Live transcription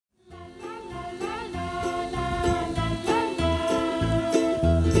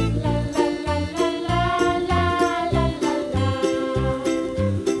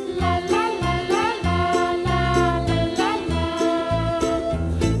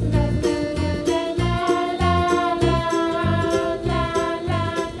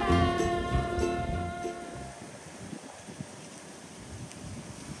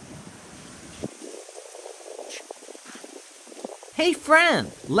Hey friend,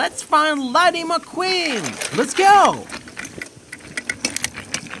 let's find Lady McQueen. Let's go.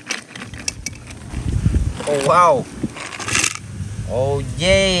 Oh wow. Oh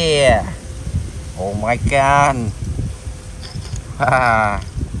yeah. Oh my god.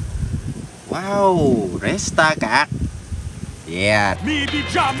 Wow, resta card. Yeah. Me be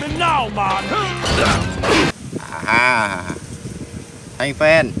jamming now, man. Thanh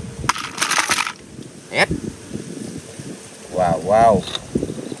fan. Yes. Wow, wow.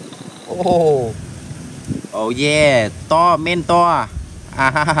 Oh. Oh yeah, to mentor.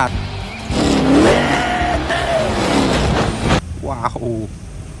 Wow.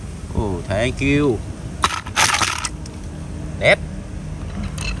 Oh, thank you. Đẹp.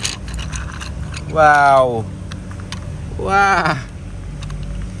 Wow. Wow.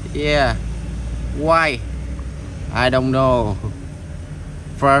 Yeah. Why? I don't know.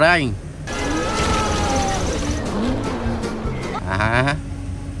 Frank.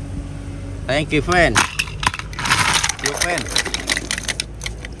 Thank you, friend. Your friend.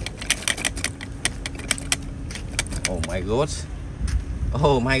 Oh my gosh.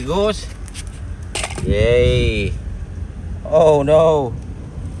 Oh my gosh. Yay. Oh no.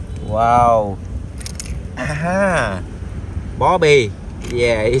 Wow. Bobby.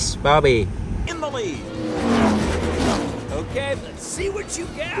 Yeah, it's Bobby. In the lead. Okay, let's see what you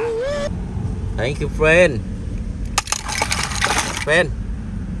got. Thank you, friend. Friend.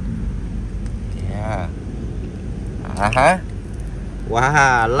 Yeah.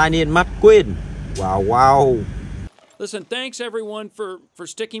 Wow, Lightning McQueen. Wow, wow. Listen, thanks everyone for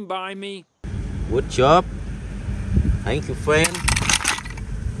sticking by me. Good job. Thank you, friend.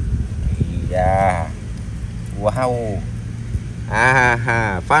 Yeah. Wow.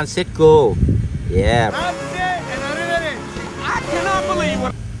 Francesco. Yeah. I cannot believe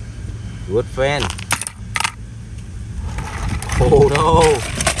what. Good friend. Oh no.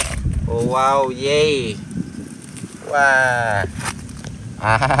 Oh wow, yay. Wow.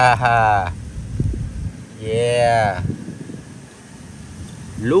 Yeah.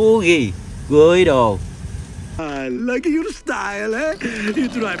 Luigi. Guido. I like your style, eh? You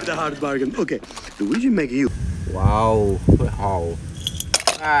drive the hard bargain. Okay, Luigi make you. Wow. Wow.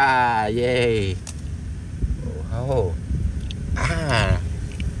 Yay. Oh.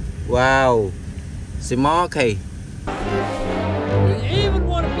 Wow. Smoky. You even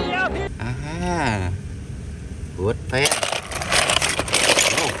want to be out here? Good fan.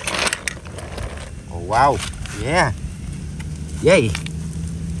 Oh wow. Yeah. Yay.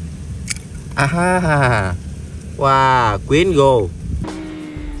 Wow. Queen go.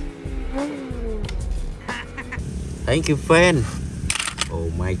 Thank you, friend.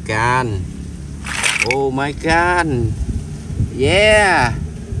 Oh my god. Oh my god. Yeah.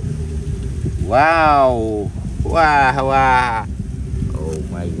 Wow. Wow. Wow. Oh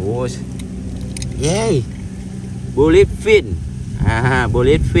my gosh. Yay. Bullet fin.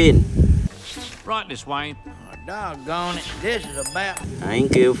 Bullet fin. Right this way. Oh, doggone it. This is about.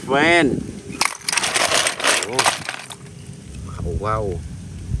 Thank you, friend. Oh, wow.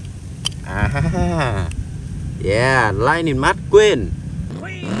 Yeah, Lightning McQueen.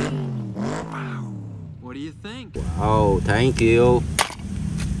 What do you think? Wow, thank you.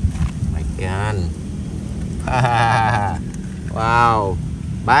 My god. Wow.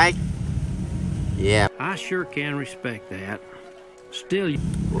 Back. Yeah. I sure can respect that. Still.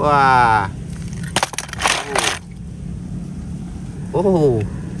 Wow. Oh.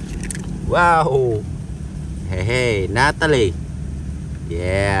 Wow. Hey, Natalie.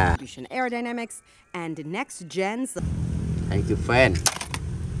 Yeah. Aerodynamics and next gens. Thank you, friend.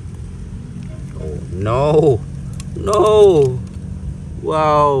 Oh no. No.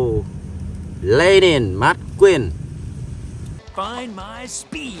 Wow. Lightning McQueen. Find my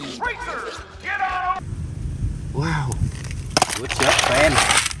speed. Racers, get on! Wow. Good job, friend.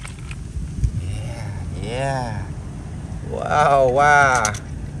 Yeah. Wow, wow.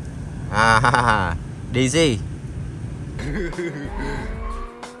 Dizzy.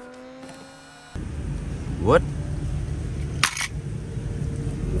 What?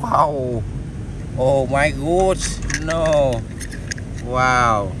 Wow. Oh my gosh. No.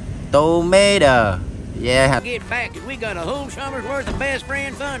 Wow. Tomato. Yeah. Get back, cause we got a whole summer's worth of best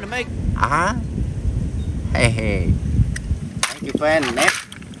friend fun to make. Hey. Thank you, friend.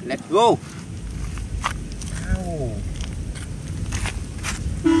 Let's go. Ow.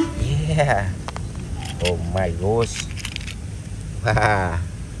 Yeah. Oh my gosh.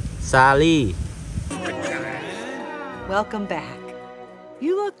 Sally. Welcome back.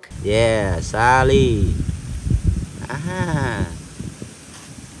 You look. Yeah, Sally. Wow.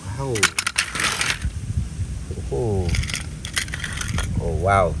 Oh.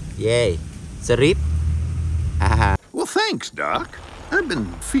 wow. Yay. Strip. Haha. Well, thanks, Doc. I've been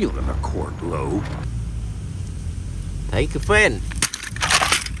feeling a quart low. Thank you, friend.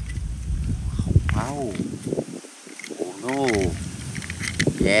 Wow. Oh no.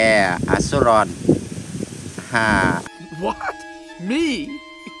 Yeah, Axlerod. Ha. What? Me? You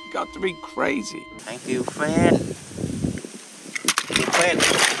got to be crazy. Thank you, friend. Thank you, friend.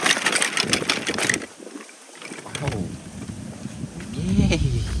 Wow. Yeah.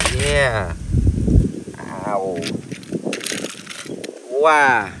 Yeah. Ow.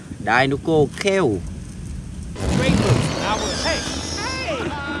 Wow. Dinoco kill. Great moves. Now we're... Hey! Hey!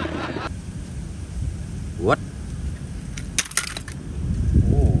 What?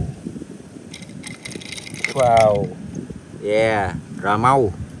 Oh. Wow. Yeah.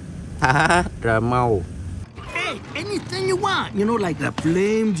 Raoul. Haha. Raoul. Hey, anything you want. You know, like the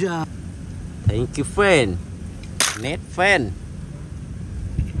flame job. Thank you, friend. Net friend.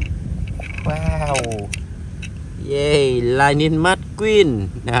 Wow. Yay, Lightning McQueen.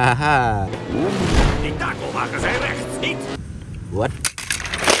 Haha. What?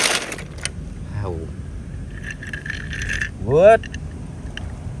 Wow. What?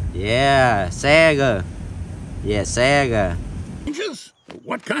 Yeah, Sarge. Yeah, Sarge. Changes?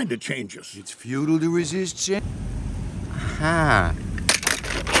 What kind of changes? It's futile to resist, Chen. Ha.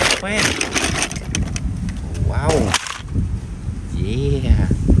 Friend. Wow. Yeah.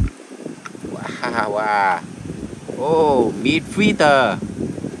 Wow, wow. Oh, meat fritter.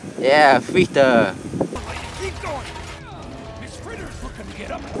 Yeah, fritter. Keep going. Miss Fritter's looking to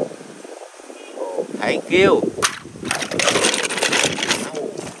get up. Oh, thank you.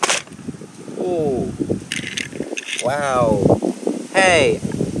 Oh. Wow. Hey,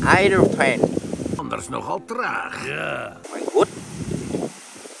 idle friend. Anders nogal traag. Yeah. My good.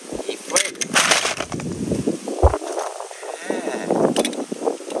 Hey, friend. Ah.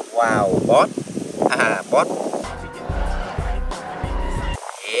 Wow, bot. Ah, bot.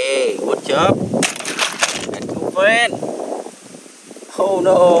 Hey, good job. And good friend. Oh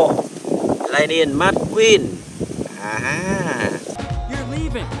no. Lightning McQueen. Ah. You're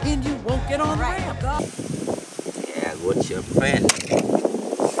leaving, and you won't get on the ramp. Yeah, good job, friend.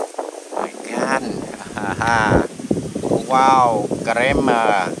 My God. Haha. Wow,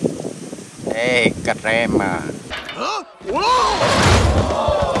 crema. Hey, crema. Huh?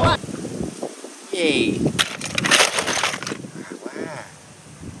 Whoa! Yay. Wow.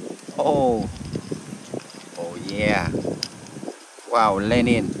 Oh. Oh, yeah. Wow,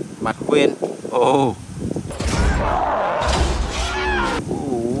 Lenin. McQueen. Oh.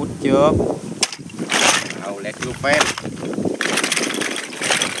 Oh, good job. Now let's go, friend.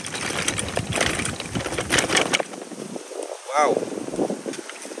 Wow.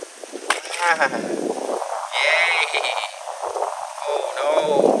 Ah. Yay. Oh no.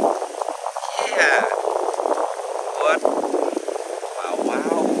 Yeah. What? Wow,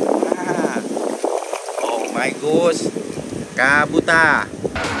 wow. Ah. Oh my gosh. Kabuta.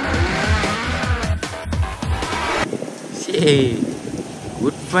 Yay.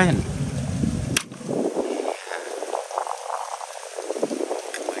 Good friend.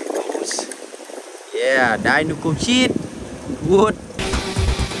 My gosh. Yeah, Dinoco cheat. Good.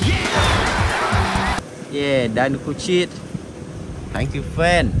 Yeah, Dinoco cheat. Thank you,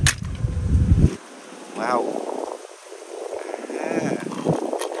 friend. Wow. Ah.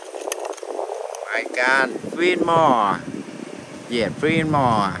 My God, 3 more. Yeah, 3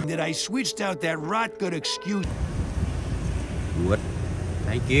 more. That I switched out that rot good excuse. Good.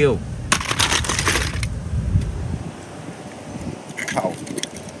 Thank you. Oh.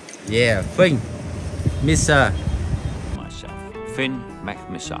 Yeah, Finn. Mr. Myself, Finn, Mack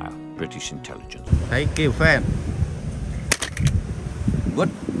Missile, British Intelligence. Thank you, friend.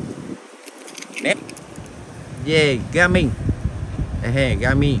 Good. Net. Yeah, gaming. Hey,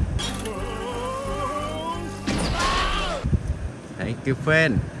 gaming. Thank you,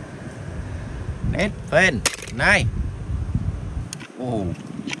 friend. Net, friend. Nice. Oh.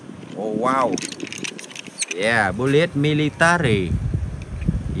 Oh, wow. Yeah, bullet military.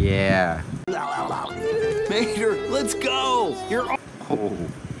 Yeah. Mater, let's go. You're Oh,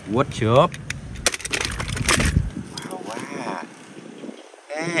 what's up? Wow, wow.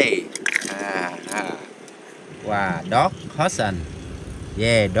 Hey. Wow, Doc Hudson.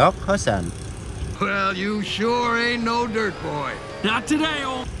 Yeah, Doc Hudson. Well, you sure ain't no dirt boy. Not today,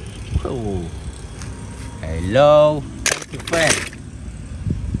 old... Oh. Hello. Thank you, friend.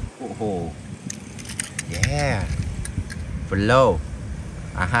 Oh. Yeah. Flow.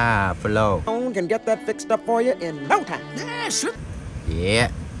 Aha, flow. Can get that fixed up for you in no time. Yes.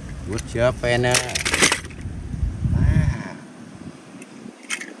 Yeah. Good job, friend. Wow.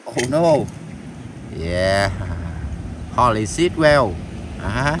 Oh no. Yeah. Holly, sit well.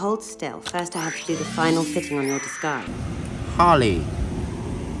 Hold still. First, I have to do the final fitting on your disguise. Holly.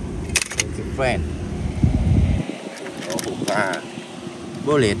 Thank you, friend. Oh,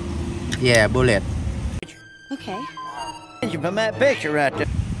 bullet. Yeah, bullet. Okay. From that picture right there.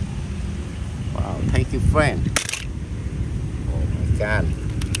 Wow, thank you, friend. Oh my God.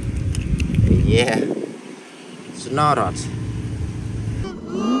 Yeah. Snorot.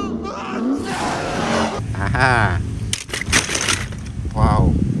 Aha.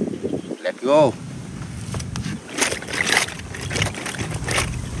 Wow. Let's go.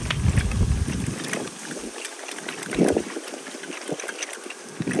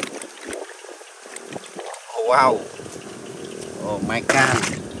 Oh, wow. Oh my God.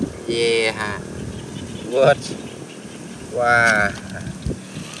 Yeah. What? Wow.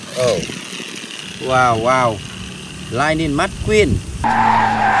 Oh. Wow, wow. Lightning McQueen.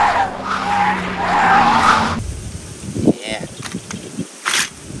 Yeah.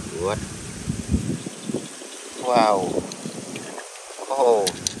 What? Wow. Oh.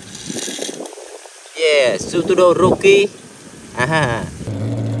 Yeah, Sutudo rookie. Aha.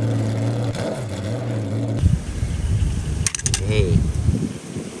 Hey.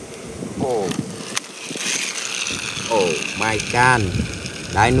 Oh. Oh my God.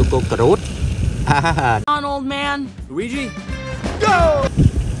 Dinoco Cruz. On, old man. Luigi? Go!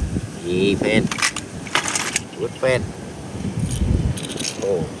 Yeah, fan. Good fan.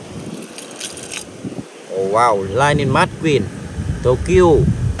 Oh. Oh wow, Lightning McQueen. Tokyo.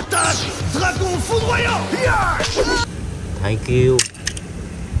 Dragon foudroyant! Thank you.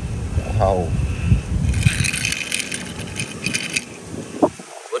 Wow.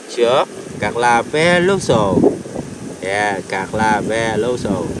 Good job. Carla Veloso. Yeah, Carla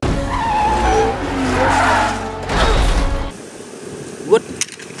Veloso. Good.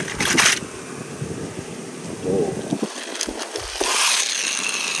 Oh.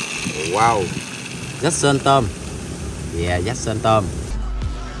 Wow. Jackson Tom. Yeah, Jackson Tom.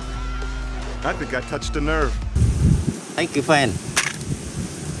 I think I touched a nerve. Thank you, fan.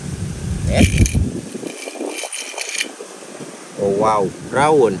 Yeah. Oh wow,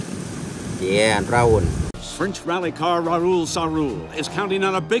 Raoul. Yeah, Raoul. French rally car Raoul is counting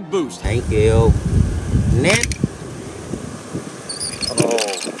on a big boost. Thank you. Net. Oh.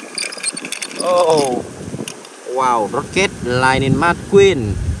 Oh. Wow, rocket Lightning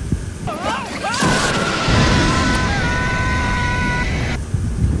McQueen.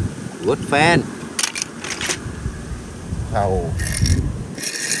 Good fan. Oh.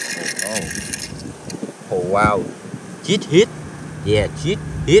 Oh. Oh wow. Cheat hit. Yeah, cheat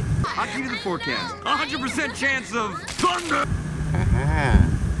hit. I'll give you the forecast. 100% chance of thunder. Aha.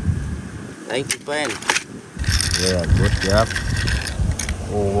 Thank you, fan. Yeah, good job.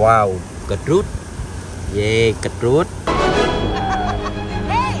 Oh wow, cật rút. Yeah, cật rút.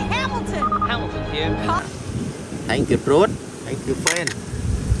 Hey, Hamilton! Hamilton here. Thank you, rút. Thank you, fan.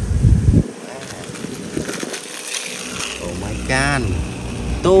 Oh my God.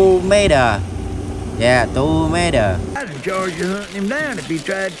 2 meter. Yeah, 2 meter. I'd in charge of hunting him down if he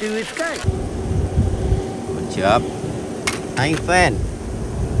tried to escape. Good job. Thank you, fan.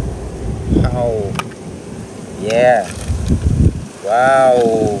 Oh. Yeah.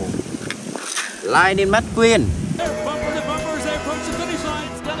 Wow. Lightning McQueen. Bumper to bumper as they approach the finish line.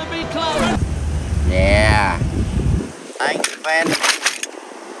 It's gonna be close. Yeah. Thank you, fan.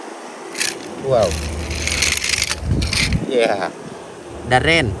 Wow. Yeah.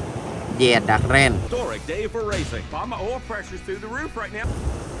 Darren. Yeah, Darren. Historic day for racing. My oil pressure's through the roof right now.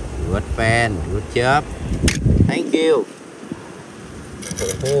 Good fan. Good job. Thank you.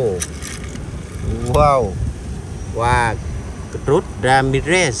 Oh. Wow. Wow. Cruz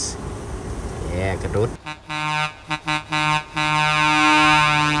Ramirez. Yeah, Cruz.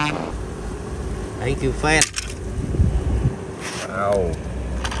 Thank you, fan. Wow.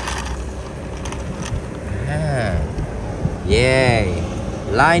 Ah. Yeah.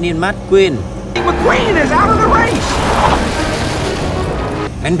 Lightning McQueen. McQueen is out of the race.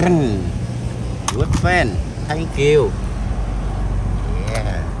 And good fan. Thank you.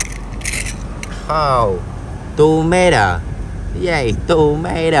 Yeah. Oh. 2 meter. Yay, 2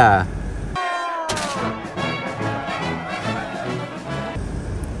 meter.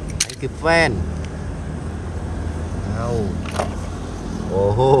 Thank you, fan. Oh.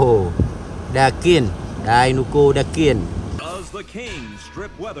 Oh. Dakin. Dinoco Dakin. Does the King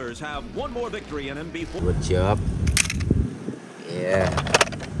Strip Weathers have one more victory in him before? Good job. Yeah.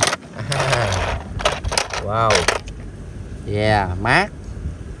 Wow. Yeah, Mack.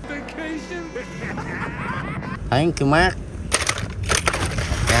 Vacation. Thank you, Mack.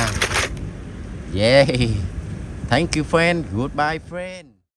 Yeah. Yay! Thank you, friend. Goodbye, friend.